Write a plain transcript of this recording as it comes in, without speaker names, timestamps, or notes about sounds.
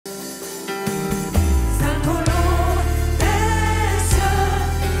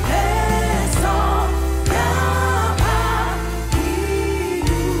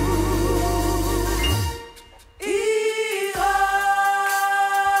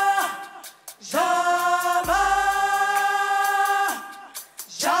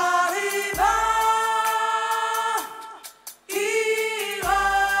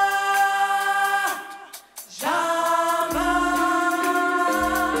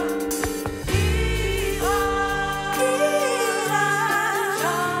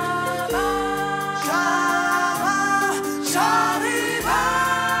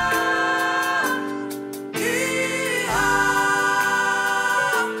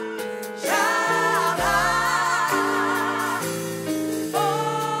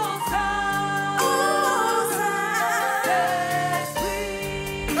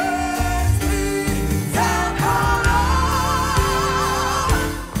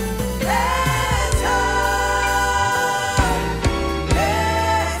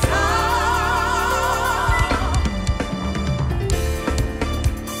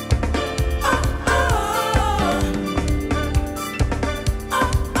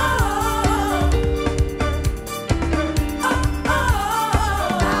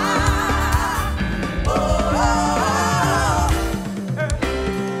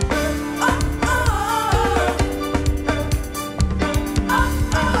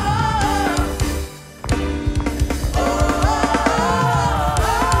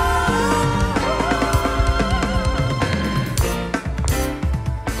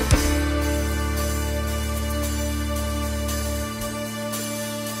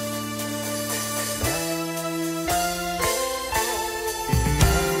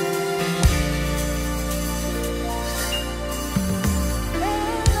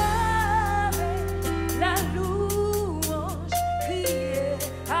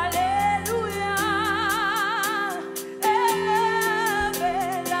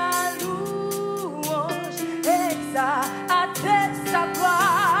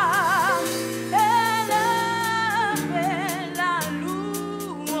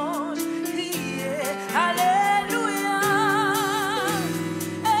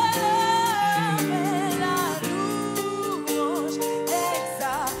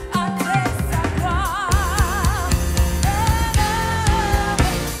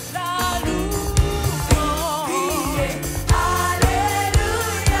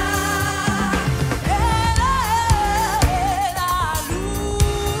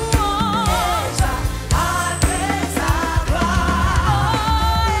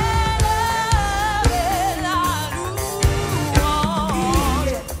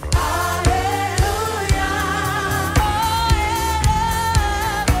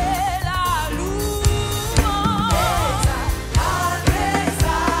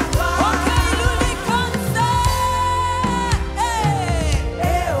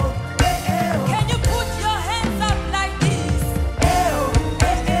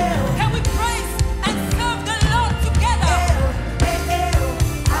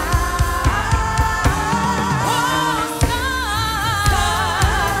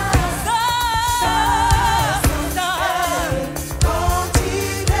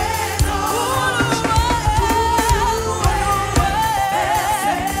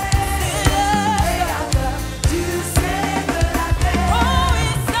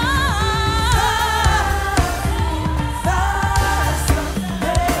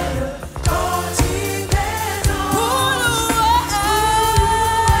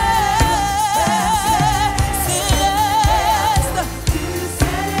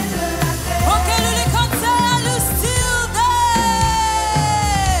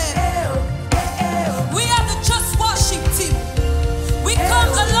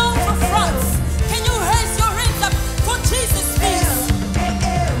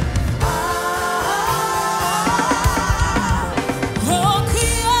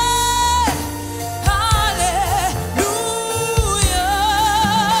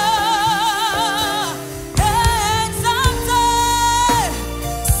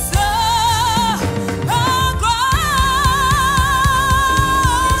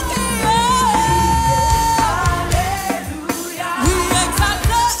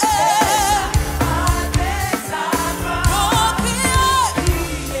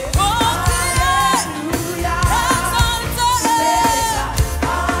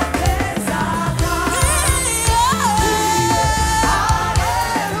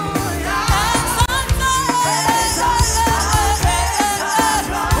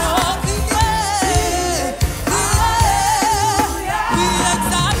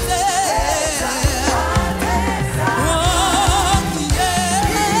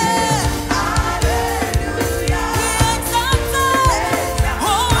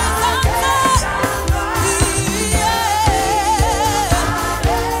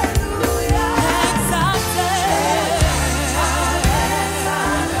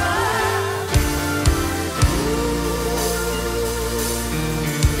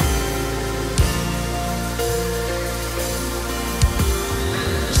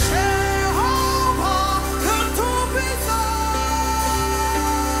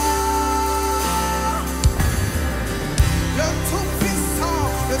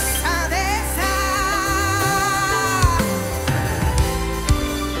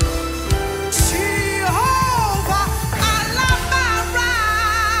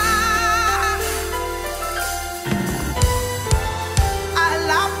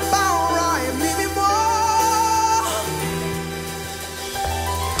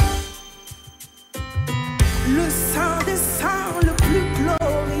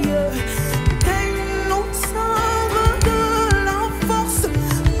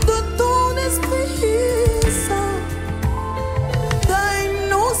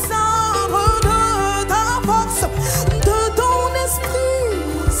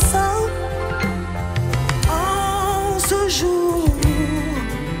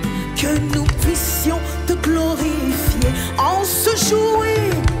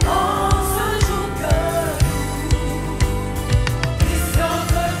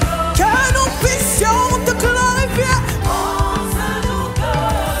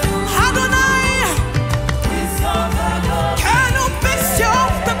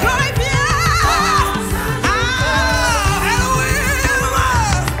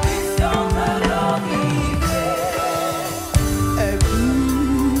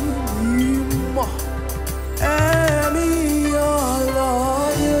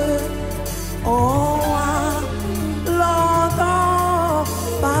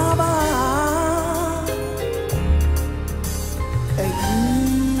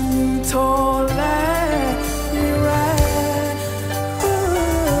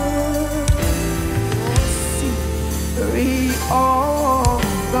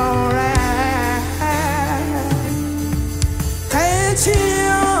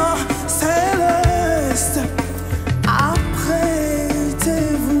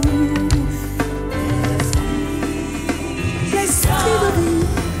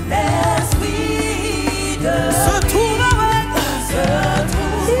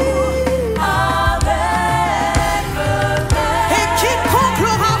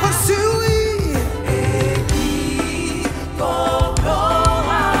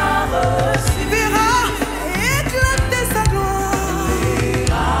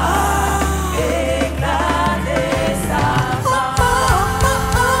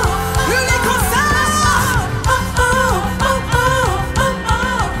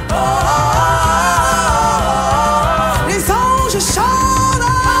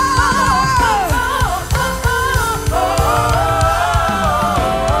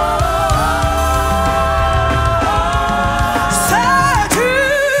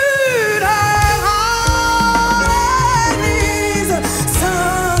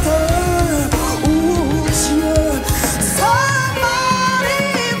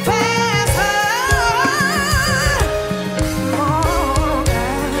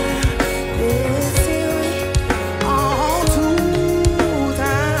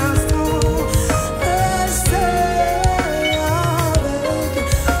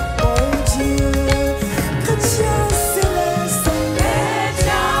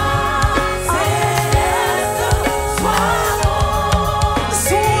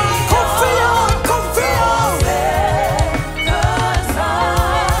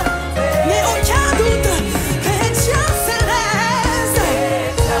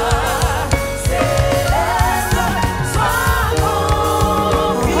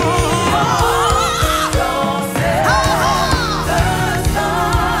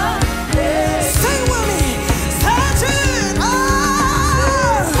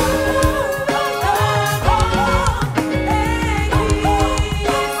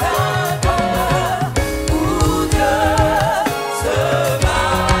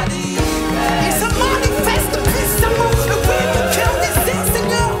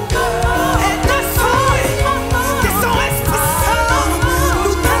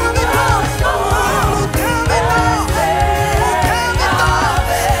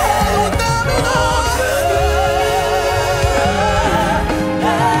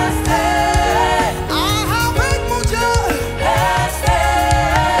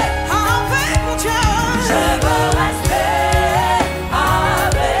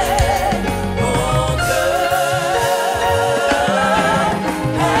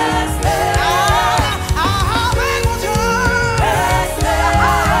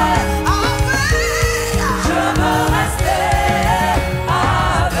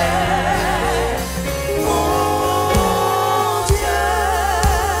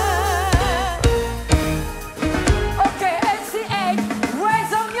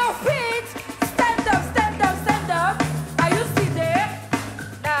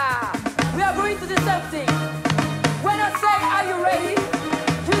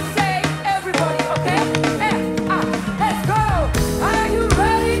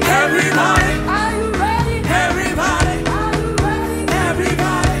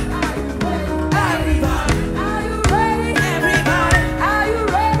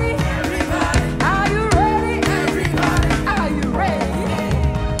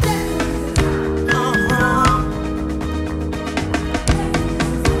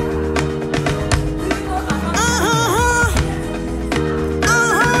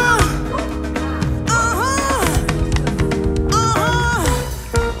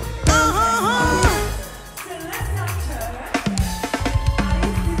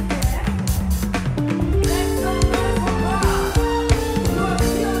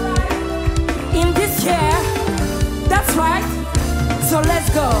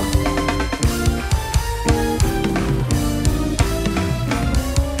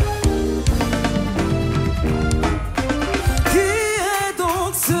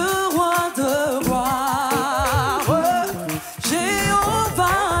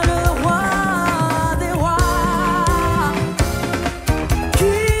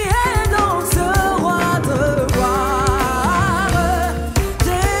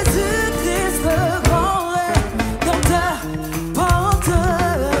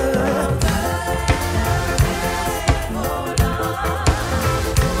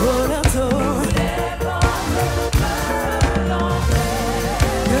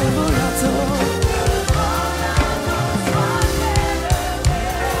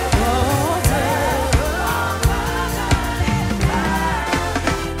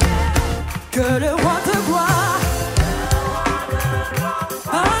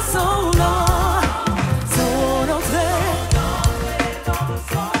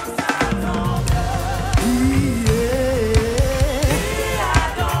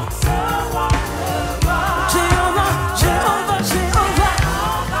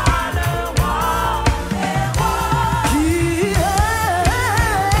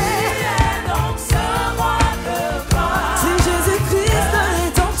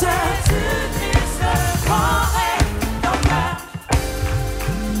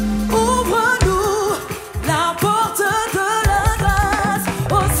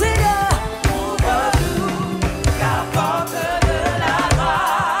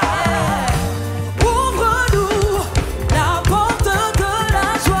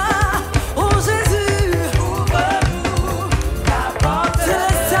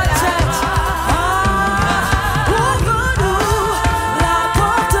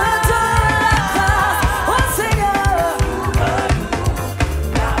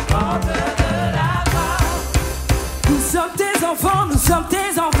sommes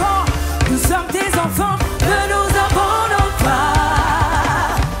tes enfants, nous sommes tes enfants, ne nous abandonne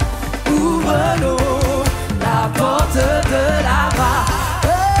pas. Ouvre-nous la porte de là-bas.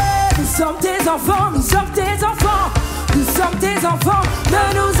 Nous sommes tes enfants, nous sommes tes enfants, nous sommes tes enfants, ne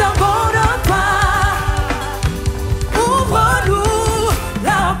nous abandonne pas. Ouvre-nous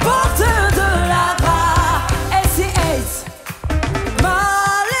la porte de là-bas. SCH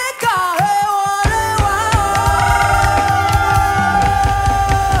Malika,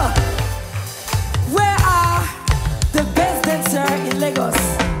 where are the best dancers in Lagos?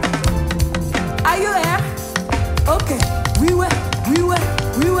 Are you here? Okay, we were.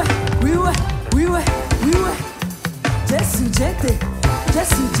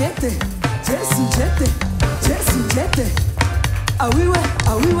 Jesse Jete. Ah oui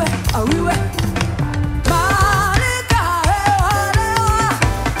ouais. Malika,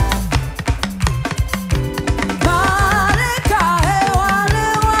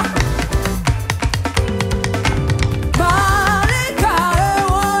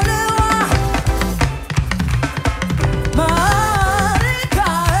 Malika,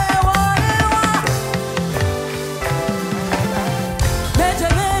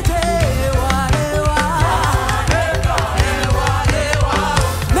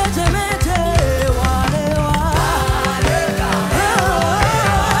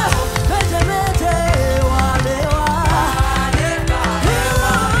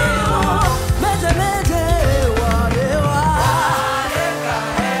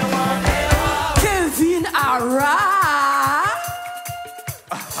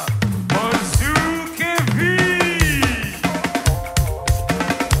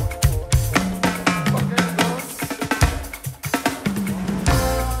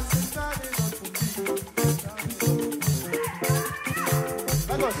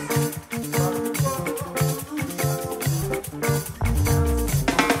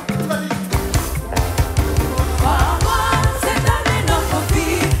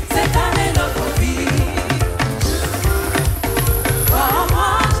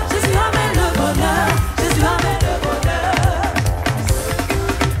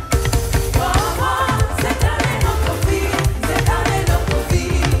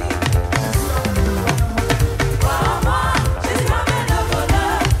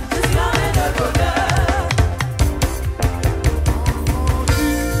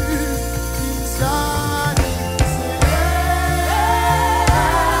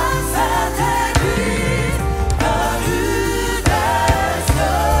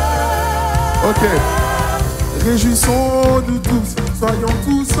 Ok. Réjouissons-nous tous, soyons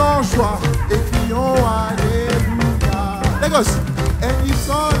tous en joie et crions Alléluia. Les gosses, et ils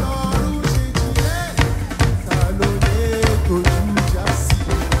sont dans nous, j'ai dit, Salomé, Koujoudiassi.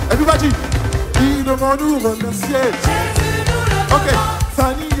 Everybody, ils devons nous remercier. Ok,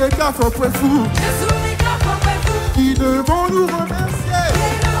 Fanny et Kafo Préfou. Qui devons nous remercier.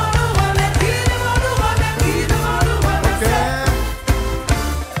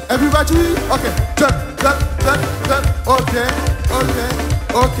 Everybody, okay, jump, okay.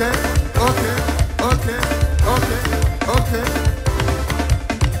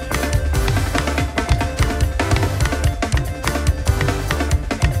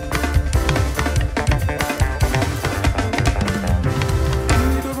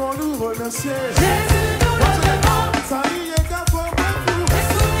 Nous devons nous remercier. Jésus nous le demande. Ça y est, qu'à pour vous.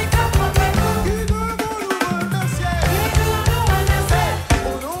 Jésus qu'à pour vous. Nous devons nous remercier.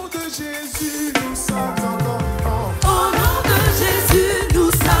 Au nom de Jésus, nous sommes encore vivants. Au nom de Jésus,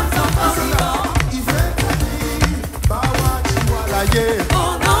 nous sommes encore vivants. Il fait partie, Bawa Chiwalaye. Au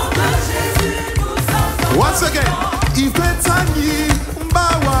nom de Jésus, nous sommes encore Once again, il fait partie,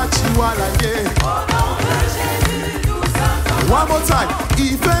 Bawa Chiwalaye. Au nom de Jésus, nous sommes encore One more time,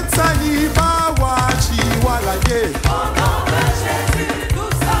 il fait partie, Bawa Chiwalaye. Au nom de Jésus,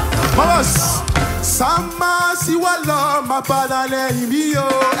 nous sommes encore Vamos! Sama siwala mapadale imio.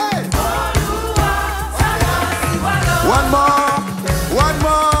 Hey! One more.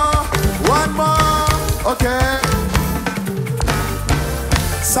 Okay.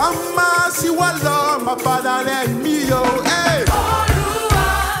 Sama siwala mapadale imio. Hey!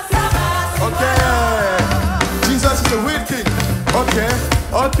 Okay. Jesus is a real king. Okay.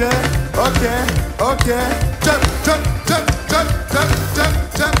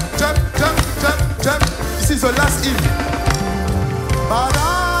 Jump. This is the last hymn.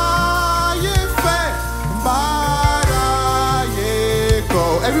 Badaye fe, badaye go.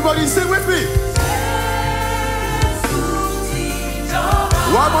 Everybody sing with me.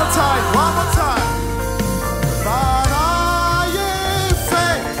 One more time. Badaye fe,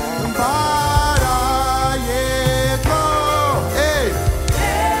 badaye go. Hey.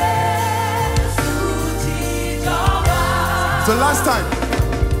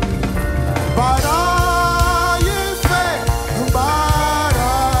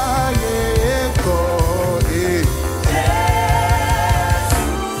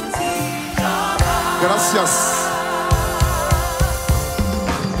 Gracias.